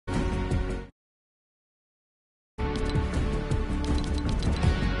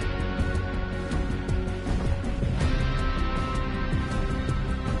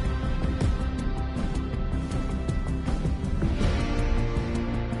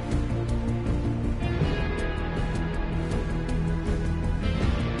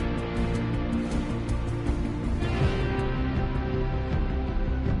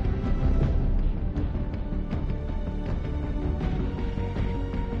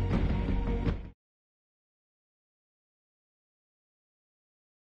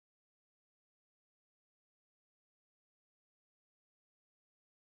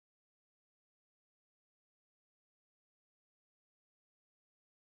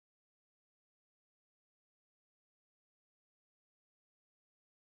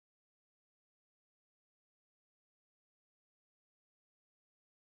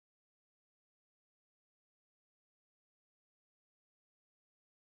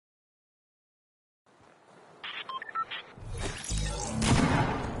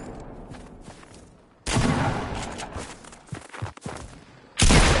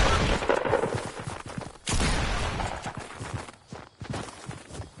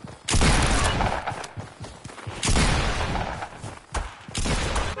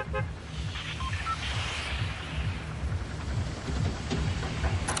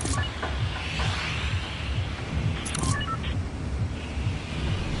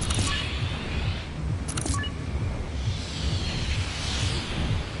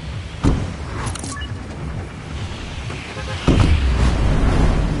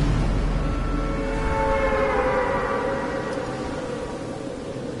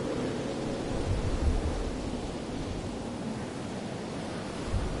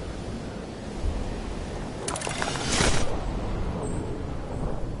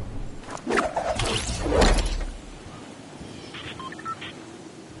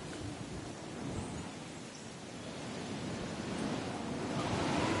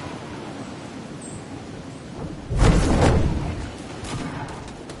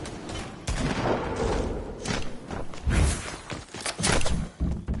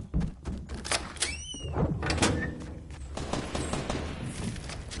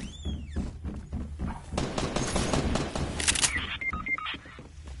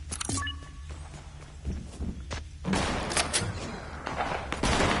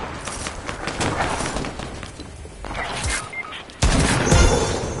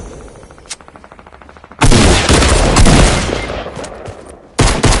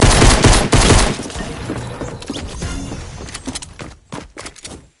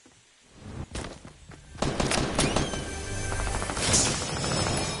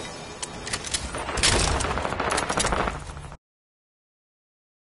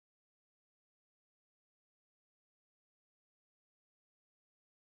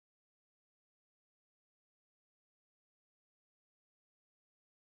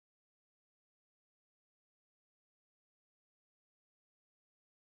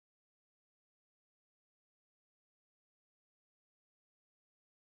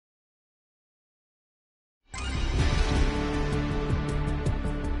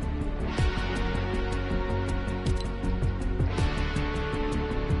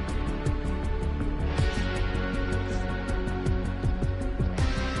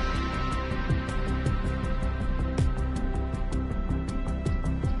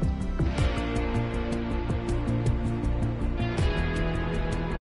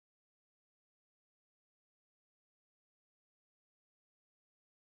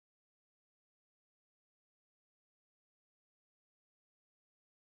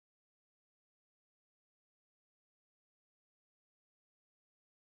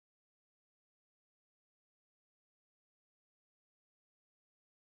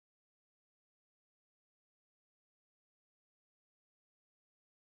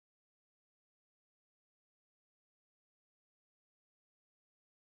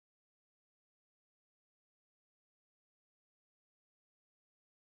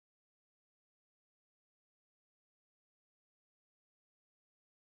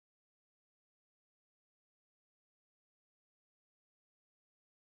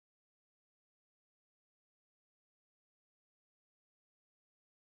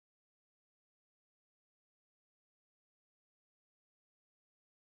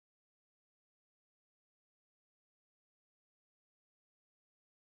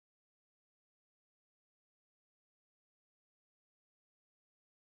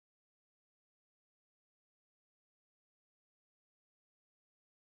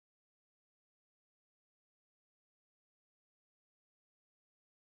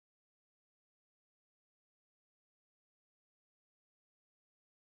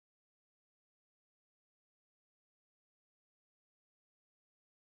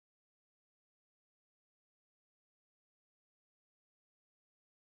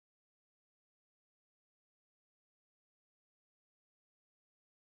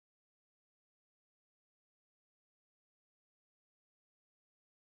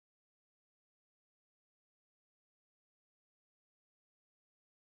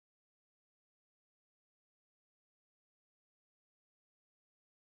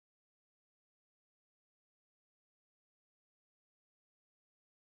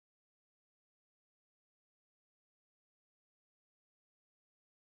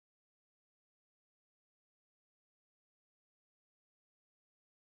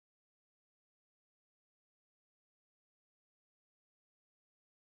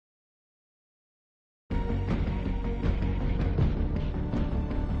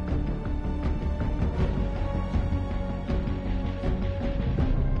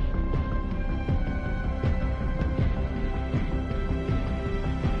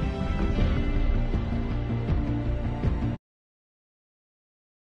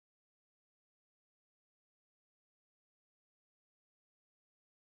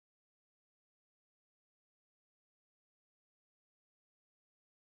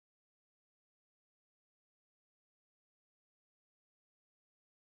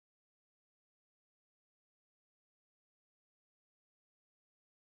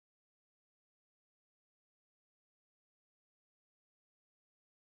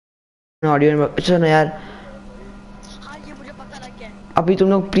Audio में अच्छा ना यार। हाँ ये मुझे पता लग गया। अभी तुम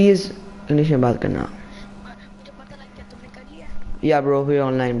लोग प्लीज इंग्लिश में बात करना। मुझे पता लग गया तुमने कर लिया। Yeah, bro, we're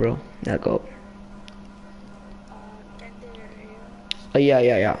online, bro. Yeah, go. Can they hear us?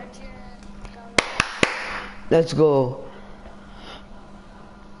 Yeah. Let's go.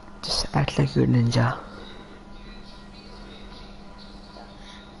 Just act like you're a ninja.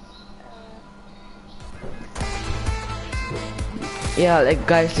 Yeah, like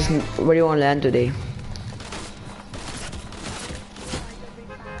guys, listen, where do you want to land today?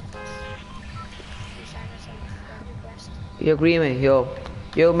 You agree, me? Yo,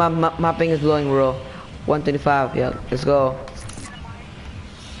 my ping is blowing, bro. 125. Yeah, let's go.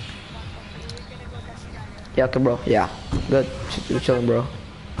 Yeah, okay, bro. Yeah, good. You're chilling, bro.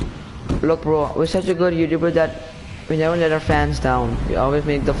 Look, bro, we're such a good YouTuber that we never let our fans down. We always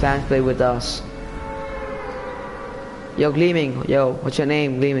make the fans play with us. Yo, Gleaming. Yo, what's your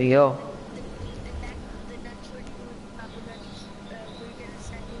name? Gleaming. Yo.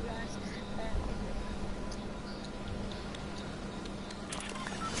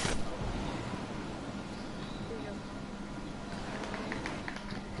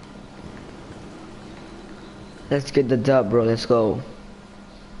 Let's get the dub, bro. Let's go.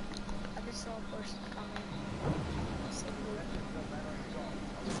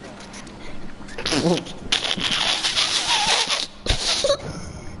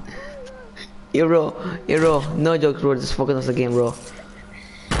 Yo, bro, no jokes, bro. Just focus on the game, bro.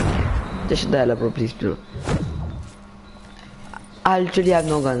 Just shut the hell up, bro, please, bro. I literally have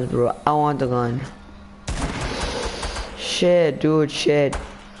no guns, bro. I want the gun. Shit, dude, shit.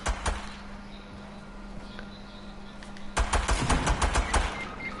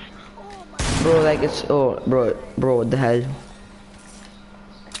 Bro, like it's bro, what the hell,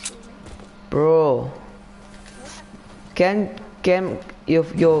 bro? Can yo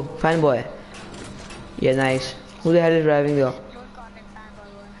fanboy? Yeah, nice. Who the hell is driving though?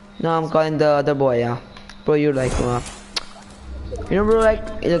 No, I'm calling the other boy. Yeah, bro, you like you know, bro,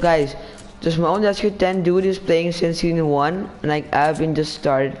 like guys. This Mohdali786 10 dude is playing since season 1, and like I've been just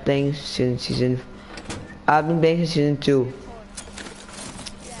started playing since season. I've been playing since season 2.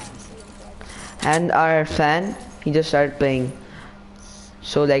 And our fan, he just started playing.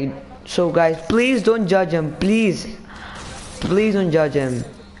 So like, so guys, please don't judge him, please don't judge him.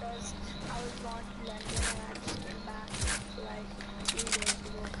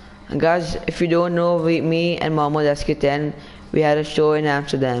 And guys, if you don't know, me and Mohdali786 10, we had a show in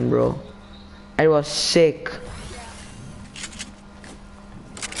Amsterdam, bro. It was sick.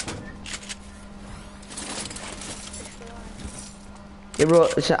 Hey bro,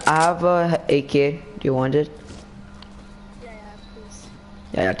 so I have a AK. Do you want it? Yeah, please.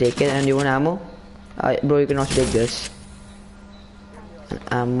 Yeah, take it. And you want ammo? Bro, you can also take this.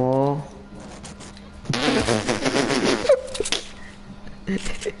 Ammo.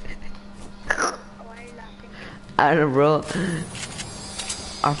 I don't know, bro.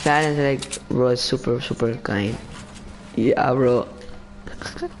 Our fan is like, bro, is super kind. Yeah, bro.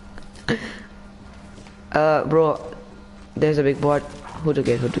 Bro, there's a big bot. Who took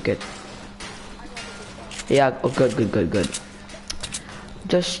it? Yeah, oh, good.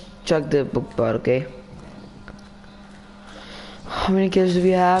 Just check the book bar, okay? How many kills do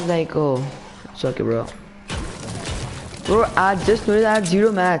we have? Like, oh, it's okay, bro. Bro, I just noticed I had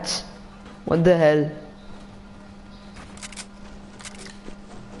 0 mats. What the hell?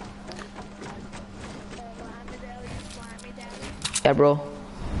 Yeah, bro.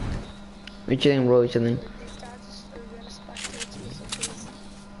 We're chilling, bro. We're chilling.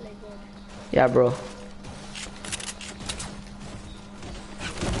 Yeah, bro.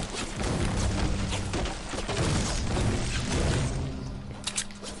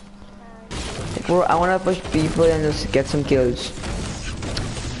 Bro, I wanna push people and just get some kills.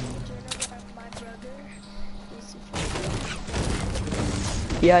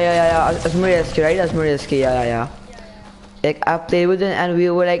 Yeah. Asmuriaski, right? Asmuriaski, yeah. Like I played with him and we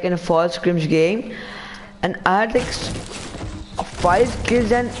were like in a false scrimmage game, and I had like 5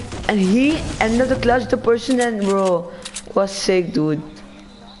 kills and he ended up the clutch the person, and bro, it was sick, dude.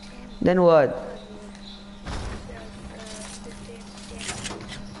 Then what?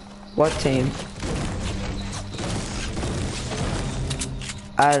 What team?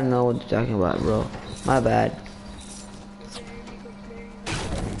 I don't know what you're talking about, bro. My bad.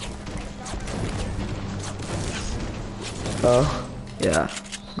 Oh, yeah.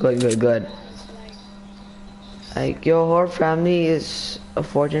 Good. Like, your whole family is a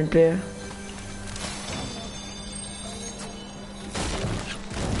Fortune player?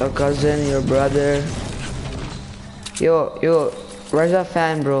 Your cousin, your brother? Yo, where's that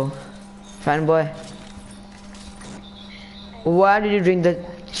fan, bro? Fanboy. Why did you drink that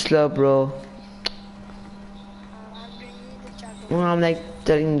slurp, bro? I'm bringing the jug. Well, I'm like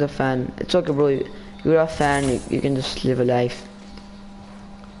telling the fan. It's okay, bro. You're a fan. You can just live a life.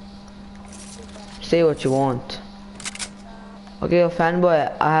 Say what you want. Okay,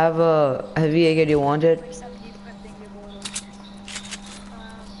 fanboy. I have a heavy AK. Do you want it?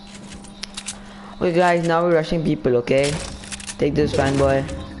 Okay, guys. Now we're rushing people. Okay. Take this, fanboy.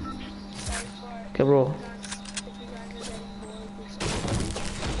 Okay, bro.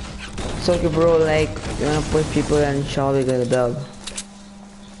 It's okay, bro. Like, you're gonna push people and shall we get a dub.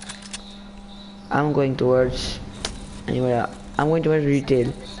 I'm going towards anywhere. I'm going towards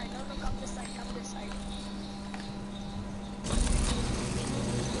retail.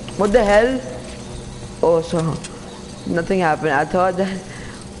 What the hell? Oh, so nothing happened. I thought that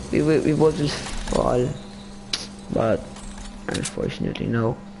we both will fall, but unfortunately,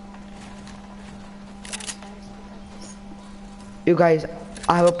 no. You guys,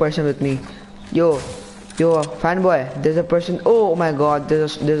 I have a person with me. Yo, fanboy. There's a person. Oh my God,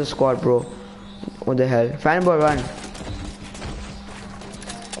 there's a squad, bro. What the hell? Fanboy, run.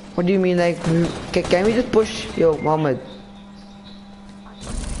 What do you mean, like, can we just push? Yo, Mohammed.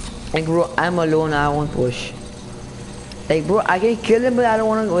 Like, bro, I'm alone, I won't push. Like, bro, I can kill him, but I don't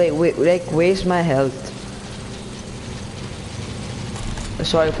want to waste my health.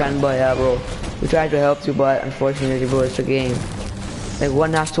 Sorry, fanboy, yeah, bro. We tried to help you, but unfortunately, bro, it's a game. Like,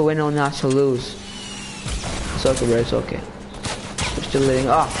 one has to win, one has to lose. It's okay, bro, it's okay. We're still living.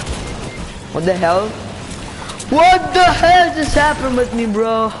 Ah, what the hell? What the hell just happened with me,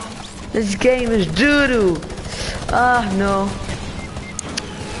 bro? This game is doo-doo. Ah, no.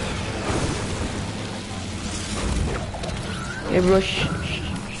 Hey, bro,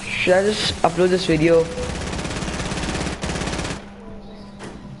 should I just upload this video?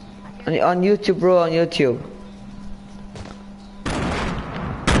 On YouTube, bro, on YouTube.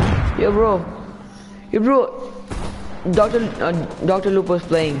 Yo, bro. Dr. Lupo's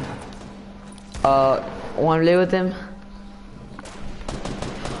playing. Wanna play with him?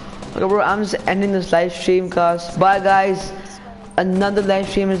 Okay, bro, I'm just ending this live stream, cause bye, guys. Another live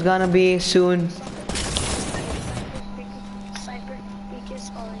stream is gonna be soon.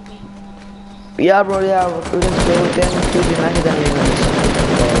 Yeah, bro, yeah, we can play with them.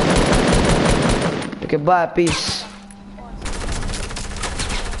 Okay, bye, peace.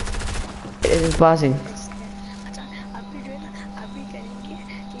 It is passing.